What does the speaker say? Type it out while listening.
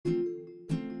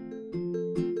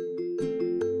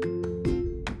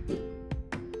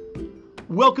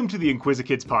Welcome to the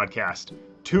Inquisikids podcast.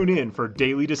 Tune in for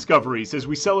daily discoveries as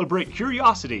we celebrate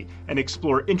curiosity and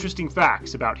explore interesting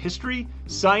facts about history,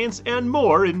 science, and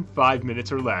more in 5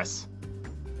 minutes or less.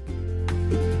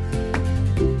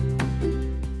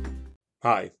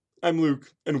 Hi, I'm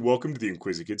Luke, and welcome to the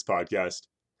Inquisikids podcast.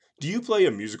 Do you play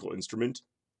a musical instrument?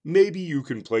 Maybe you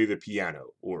can play the piano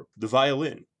or the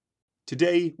violin.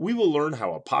 Today, we will learn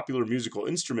how a popular musical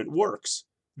instrument works,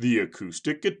 the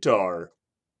acoustic guitar.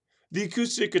 The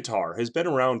acoustic guitar has been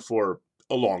around for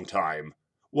a long time.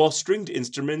 While stringed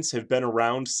instruments have been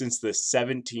around since the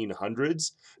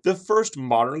 1700s, the first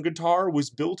modern guitar was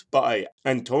built by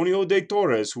Antonio de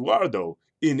Torres Huardo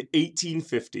in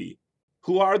 1850.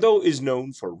 Huardo is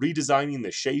known for redesigning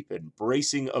the shape and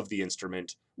bracing of the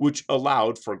instrument, which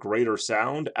allowed for greater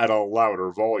sound at a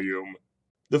louder volume.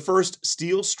 The first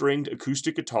steel-stringed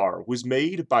acoustic guitar was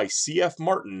made by C.F.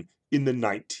 Martin in the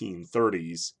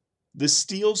 1930s. The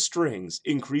steel strings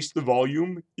increased the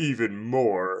volume even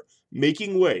more,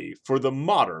 making way for the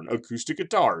modern acoustic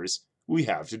guitars we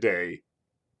have today.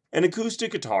 An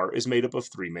acoustic guitar is made up of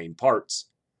three main parts.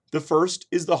 The first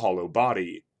is the hollow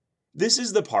body. This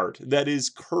is the part that is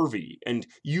curvy and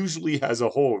usually has a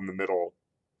hole in the middle.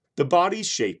 The body's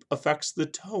shape affects the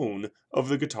tone of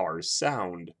the guitar's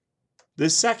sound. The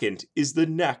second is the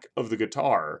neck of the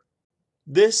guitar.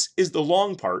 This is the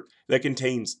long part that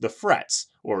contains the frets,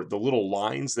 or the little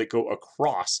lines that go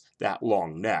across that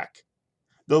long neck.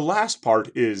 The last part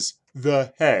is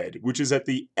the head, which is at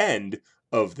the end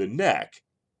of the neck,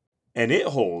 and it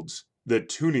holds the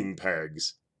tuning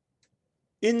pegs.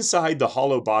 Inside the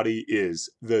hollow body is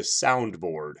the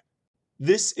soundboard.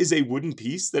 This is a wooden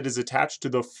piece that is attached to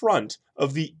the front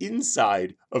of the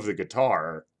inside of the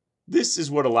guitar. This is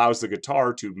what allows the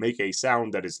guitar to make a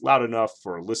sound that is loud enough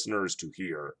for listeners to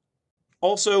hear.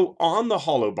 Also, on the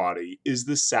hollow body is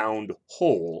the sound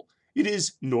hole. It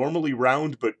is normally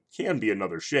round, but can be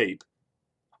another shape.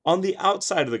 On the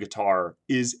outside of the guitar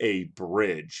is a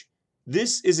bridge.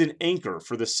 This is an anchor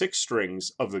for the 6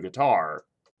 strings of the guitar.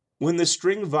 When the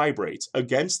string vibrates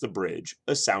against the bridge,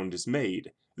 a sound is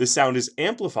made. The sound is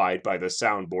amplified by the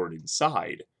soundboard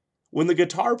inside. When the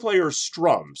guitar player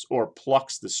strums or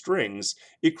plucks the strings,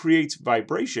 it creates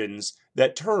vibrations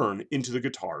that turn into the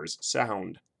guitar's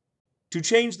sound. To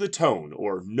change the tone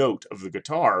or note of the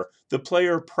guitar, the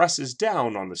player presses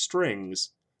down on the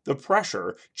strings. The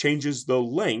pressure changes the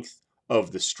length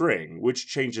of the string, which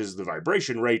changes the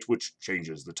vibration rate, which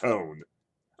changes the tone.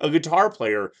 A guitar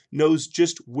player knows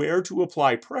just where to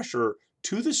apply pressure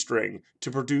to the string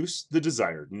to produce the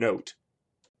desired note.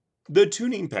 The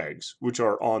tuning pegs, which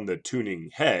are on the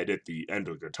tuning head at the end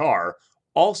of the guitar,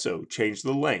 also change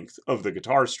the length of the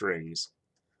guitar strings.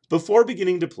 Before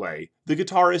beginning to play, the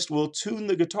guitarist will tune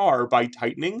the guitar by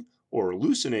tightening or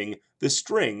loosening the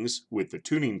strings with the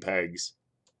tuning pegs.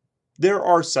 There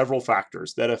are several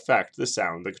factors that affect the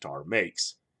sound the guitar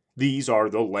makes. These are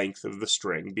the length of the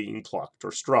string being plucked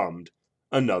or strummed.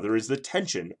 Another is the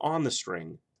tension on the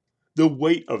string. The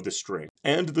weight of the string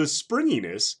and the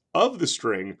springiness of the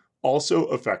string also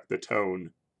affect the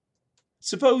tone.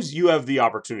 Suppose you have the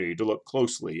opportunity to look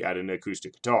closely at an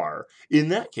acoustic guitar. In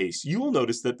that case, you will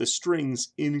notice that the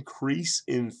strings increase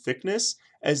in thickness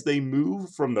as they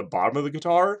move from the bottom of the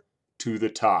guitar to the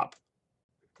top.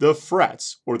 The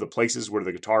frets, or the places where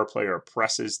the guitar player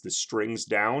presses the strings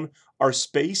down, are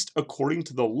spaced according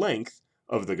to the length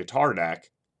of the guitar neck.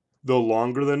 The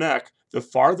longer the neck, the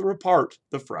farther apart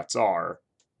the frets are.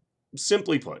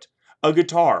 Simply put, a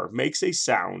guitar makes a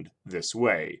sound this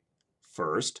way.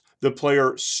 First, the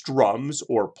player strums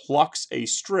or plucks a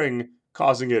string,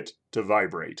 causing it to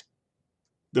vibrate.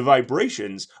 The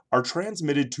vibrations are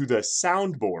transmitted to the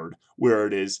soundboard, where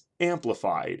it is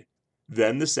amplified.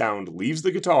 Then the sound leaves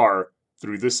the guitar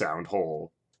through the sound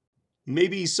hole.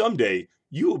 Maybe someday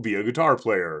you will be a guitar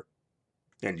player,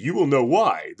 and you will know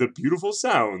why the beautiful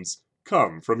sounds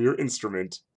come from your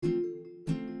instrument.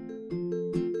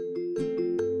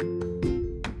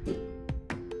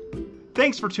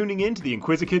 Thanks for tuning in to the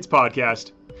Inquisikids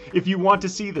podcast. If you want to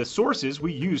see the sources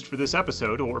we used for this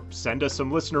episode or send us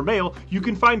some listener mail, you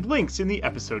can find links in the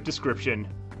episode description.